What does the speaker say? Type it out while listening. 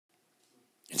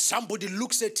and somebody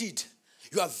looks at it,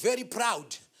 you are very proud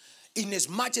in as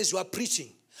much as you are preaching.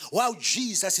 While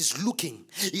Jesus is looking,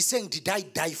 he's saying, did I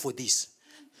die for this?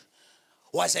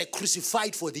 Was I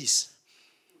crucified for this?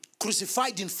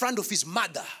 Crucified in front of his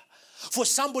mother. For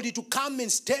somebody to come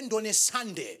and stand on a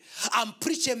Sunday and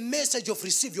preach a message of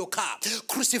receive your car.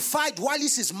 Crucified while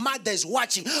his mother is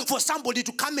watching. For somebody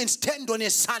to come and stand on a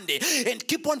Sunday and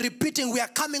keep on repeating, we are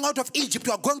coming out of Egypt,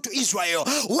 we are going to Israel.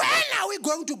 When are we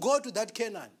going to go to that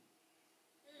Canaan?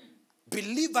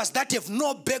 Believers that have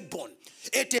no backbone,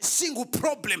 at a single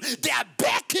problem, they are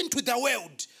back into the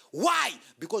world. Why?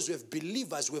 Because we have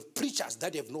believers, we have preachers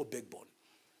that have no backbone.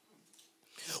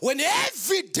 When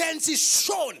evidence is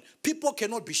shown, people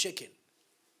cannot be shaken.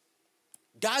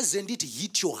 Doesn't it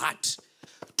hit your heart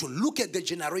to look at the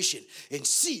generation and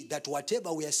see that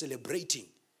whatever we are celebrating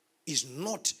is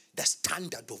not the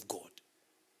standard of God?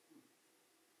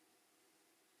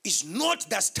 It's not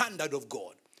the standard of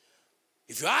God.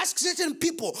 If you ask certain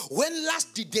people, when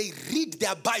last did they read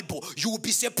their Bible, you will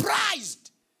be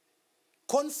surprised.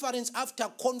 Conference after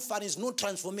conference, no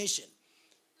transformation.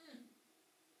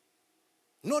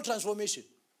 No transformation.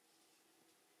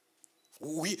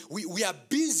 We are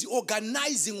busy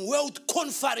organizing world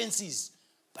conferences,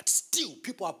 but still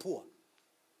people are poor.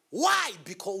 Why?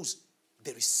 Because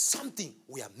there is something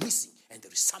we are missing and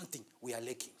there is something we are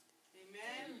lacking.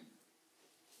 Amen.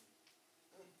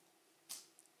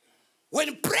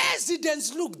 When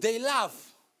presidents look, they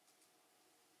laugh.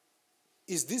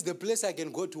 Is this the place I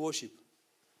can go to worship?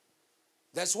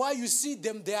 That's why you see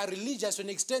them, they are religious to an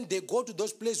extent. They go to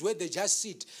those places where they just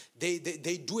sit.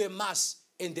 They do a mass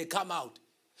and they come out.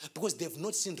 Because they've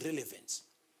not seen relevance.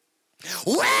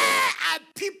 Where are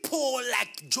people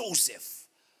like Joseph?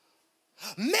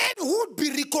 Men who would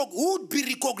be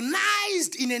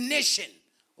recognized in a nation.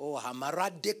 Oh,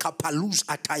 Hamarade Kapaluz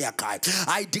Atayakai.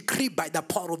 I decree by the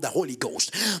power of the Holy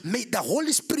Ghost, may the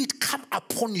Holy Spirit come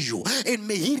upon you and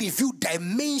may he reveal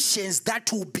dimensions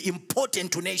that will be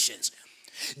important to nations.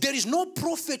 There is no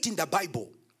prophet in the Bible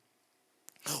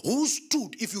who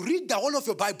stood, if you read the whole of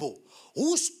your Bible,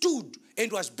 who stood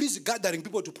and was busy gathering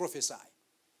people to prophesy.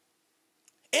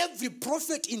 Every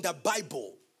prophet in the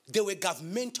Bible, they were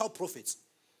governmental prophets.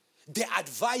 They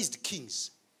advised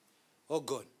kings. Oh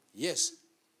God, yes.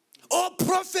 All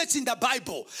prophets in the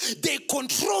Bible, they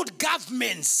controlled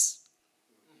governments.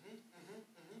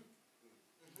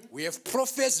 We have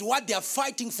prophets, what they are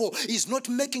fighting for is not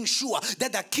making sure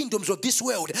that the kingdoms of this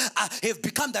world have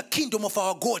become the kingdom of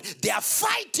our God. They are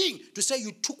fighting to say,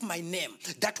 you took my name.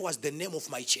 That was the name of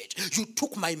my church. You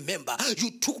took my member.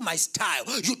 You took my style.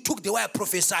 You took the way I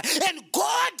prophesy. And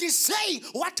God is saying,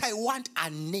 what I want are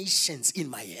nations in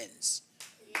my hands.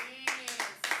 Yes.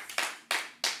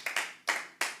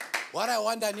 What I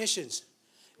want are nations.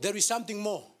 There is something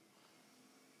more.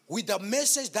 With the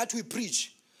message that we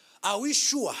preach, are we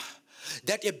sure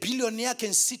that a billionaire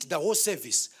can sit the whole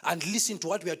service and listen to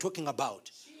what we are talking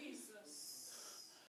about?